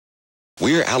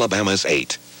We're Alabama's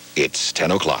 8. It's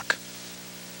 10 o'clock.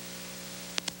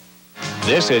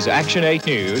 This is Action 8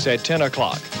 News at 10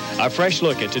 o'clock. A fresh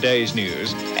look at today's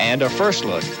news and a first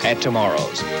look at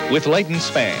tomorrow's with Leighton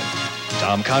Spann,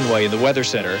 Tom Conway in the Weather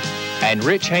Center, and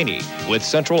Rich Haney with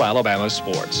Central Alabama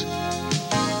Sports.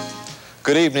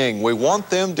 Good evening. We want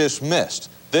them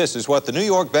dismissed. This is what the New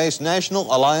York-based National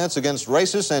Alliance Against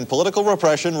Racist and Political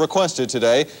Repression requested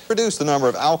today. Reduce the number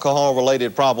of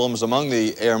alcohol-related problems among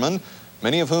the airmen,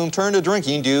 many of whom turn to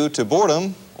drinking due to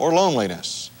boredom or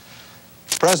loneliness.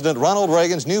 President Ronald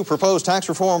Reagan's new proposed tax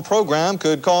reform program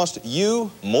could cost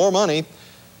you more money.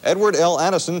 Edward L.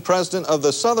 Addison, president of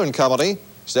the Southern Company,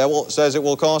 says it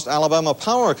will cost Alabama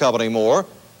Power Company more,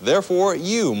 therefore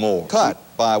you more. Cut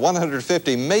by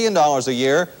 $150 million a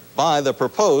year by the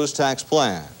proposed tax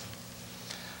plan.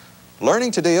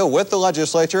 Learning to deal with the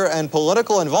legislature and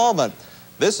political involvement.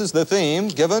 This is the theme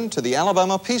given to the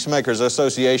Alabama Peacemakers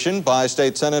Association by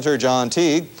State Senator John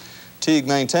Teague. Teague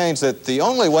maintains that the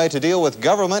only way to deal with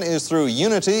government is through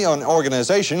unity and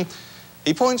organization.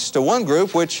 He points to one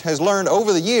group which has learned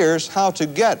over the years how to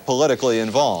get politically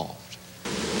involved.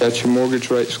 That's your mortgage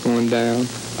rates going down.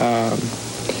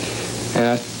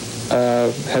 And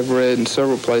I have read in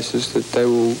several places that they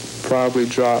will probably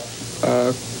drop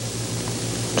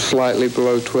slightly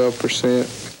below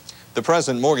 12%. The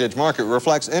present mortgage market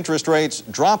reflects interest rates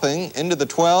dropping into the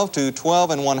 12 to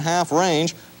 12.5%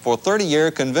 range for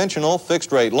 30-year conventional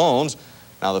fixed-rate loans.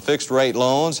 Now, the fixed-rate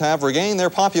loans have regained their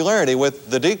popularity with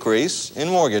the decrease in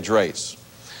mortgage rates.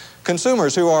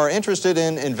 Consumers who are interested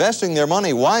in investing their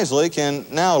money wisely can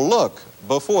now look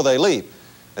before they leap.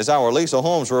 As our Lisa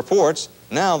Holmes reports,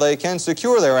 now they can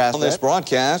secure their assets. On this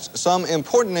broadcast, some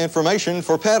important information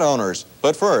for pet owners.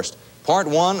 But first, part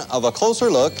one of a closer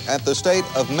look at the state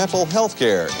of mental health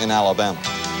care in Alabama.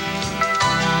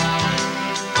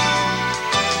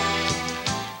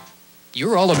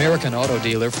 Your All-American Auto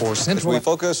Dealer for Central... We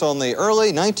focus on the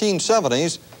early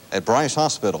 1970s at Bryce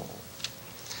Hospital.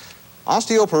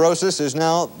 Osteoporosis is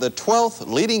now the 12th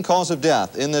leading cause of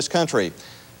death in this country.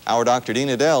 Our Dr. Dean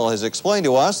Adele has explained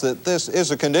to us that this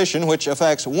is a condition which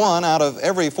affects 1 out of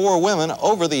every 4 women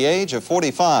over the age of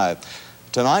 45.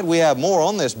 Tonight we have more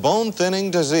on this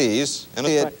bone-thinning disease, and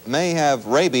it may have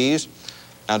rabies.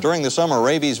 Now, during the summer,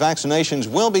 rabies vaccinations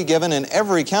will be given in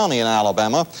every county in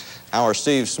Alabama. Our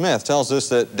Steve Smith tells us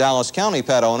that Dallas County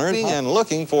pet owners are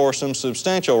looking for some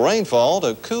substantial rainfall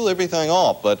to cool everything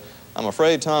off, but I'm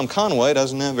afraid Tom Conway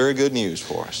doesn't have very good news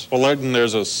for us. Well, Leighton,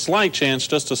 there's a slight chance,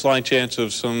 just a slight chance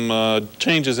of some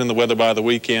changes in the weather by the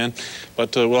weekend,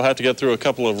 but we'll have to get through a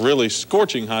couple of really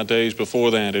scorching hot days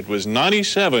before that. It was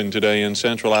 97 today in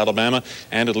central Alabama,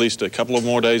 and at least a couple of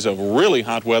more days of really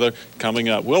hot weather coming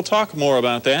up. We'll talk more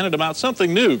about that and about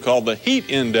something new called the heat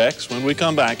index when we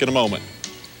come back in a moment.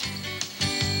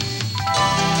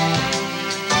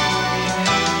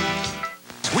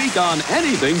 On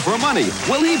anything for money.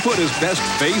 Will he put his best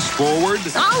face forward?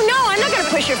 Oh, no, I'm not going to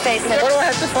push your face in there. What do I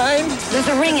have to find? There's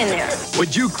a ring in there.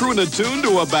 Would you croon a tune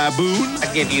to a baboon?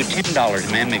 I'd give you $10,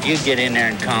 ma'am, if you get in there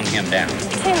and calm him down.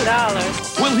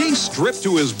 $10? Will he strip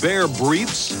to his bare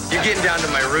briefs? You're getting down to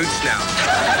my roots now.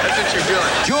 That's what you're doing.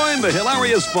 Join the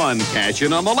hilarious fun, cash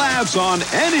in on the laughs on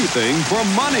anything for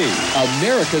money.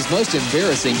 America's most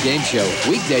embarrassing game show,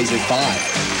 weekdays at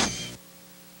 5.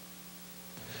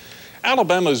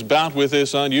 Alabama's bout with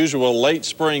this unusual late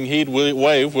spring heat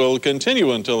wave will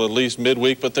continue until at least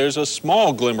midweek, but there's a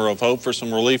small glimmer of hope for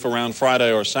some relief around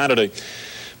Friday or Saturday.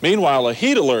 Meanwhile, a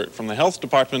heat alert from the health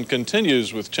department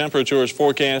continues with temperatures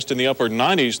forecast in the upper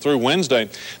 90s through Wednesday.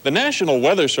 The National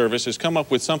Weather Service has come up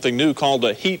with something new called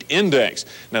a heat index.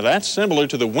 Now, that's similar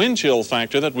to the wind chill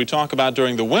factor that we talk about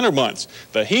during the winter months.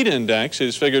 The heat index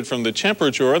is figured from the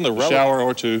temperature and the shower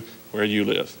or two where you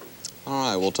live.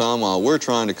 All right, well, Tom, while we're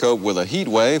trying to cope with a heat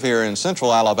wave here in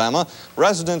central Alabama,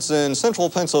 residents in central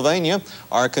Pennsylvania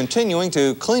are continuing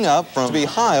to clean up from to be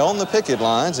high on the picket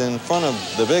lines in front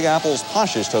of the Big Apple's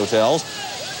poshest hotels.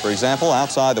 For example,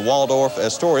 outside the Waldorf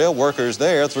Astoria, workers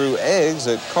there threw eggs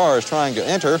at cars trying to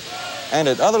enter. And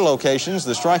at other locations,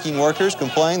 the striking workers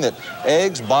complained that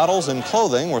eggs, bottles, and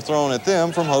clothing were thrown at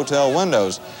them from hotel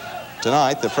windows.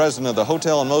 Tonight, the president of the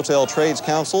Hotel and Motel Trades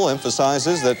Council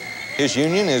emphasizes that his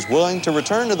union is willing to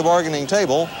return to the bargaining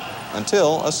table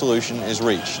until a solution is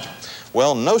reached.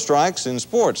 Well, no strikes in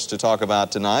sports to talk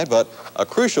about tonight, but a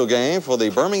crucial game for the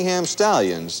Birmingham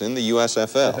Stallions in the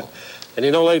USFL. And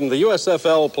you know, Leighton, the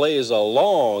USFL plays a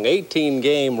long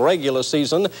 18-game regular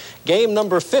season. Game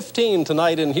number 15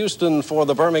 tonight in Houston for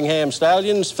the Birmingham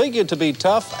Stallions figured to be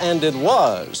tough, and it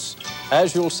was,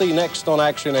 as you'll see next on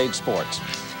Action 8 Sports.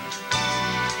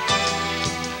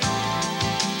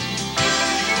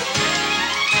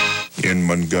 in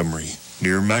Montgomery,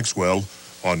 near Maxwell,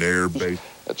 on Air Base.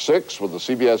 At 6 with the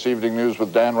CBS Evening News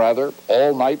with Dan Rather,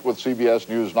 all night with CBS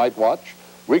News Night Watch,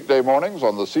 weekday mornings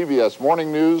on the CBS Morning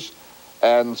News,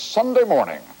 and Sunday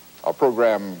morning, a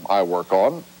program I work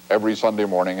on every Sunday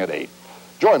morning at 8.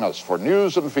 Join us for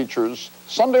news and features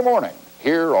Sunday morning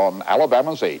here on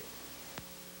Alabama's 8.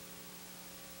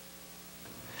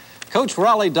 Coach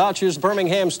Raleigh Dodger's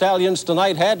Birmingham Stallions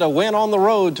tonight had to win on the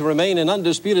road to remain in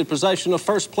undisputed possession of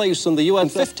first place in the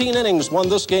U.S. 15 innings won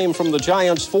this game from the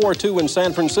Giants 4-2 in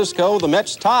San Francisco. The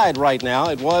Mets tied right now.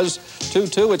 It was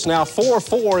 2-2. It's now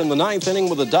 4-4 in the ninth inning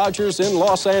with the Dodgers in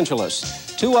Los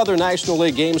Angeles. Two other National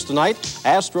League games tonight.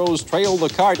 Astros trail the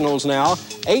Cardinals now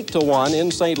 8-1 in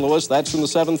St. Louis. That's in the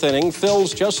seventh inning.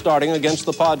 Phil's just starting against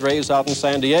the Padres out in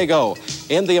San Diego.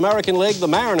 In the American League, the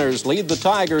Mariners lead the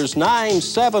Tigers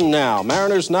 9-7 now.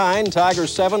 Mariners 9,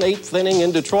 Tigers 7, eighth inning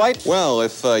in Detroit. Well,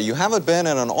 if you haven't been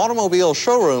in an automobile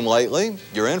showroom lately,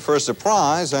 you're in for a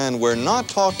surprise, and we're not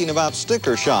talking about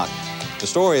sticker shock. The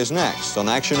story is next on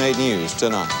Action 8 News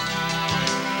tonight.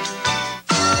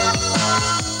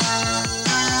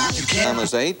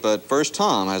 Alabama's 8, but first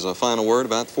Tom has a final word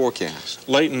about the forecast.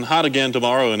 Late and hot again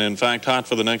tomorrow, and in fact hot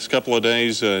for the next couple of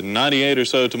days. 98 or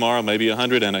so tomorrow, maybe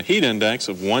 100, and a heat index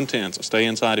of 110, so stay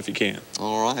inside if you can.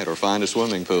 All right, or find a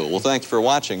swimming pool. Well, thank you for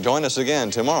watching. Join us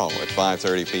again tomorrow at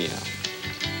 5:30 p.m.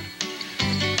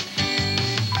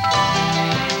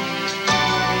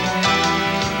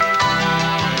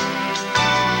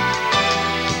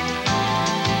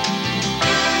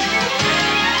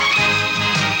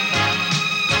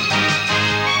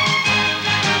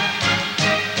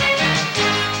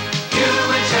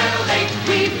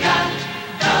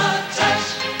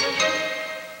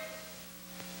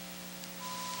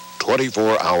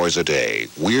 .24 hours a day,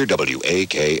 we're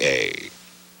WAKA.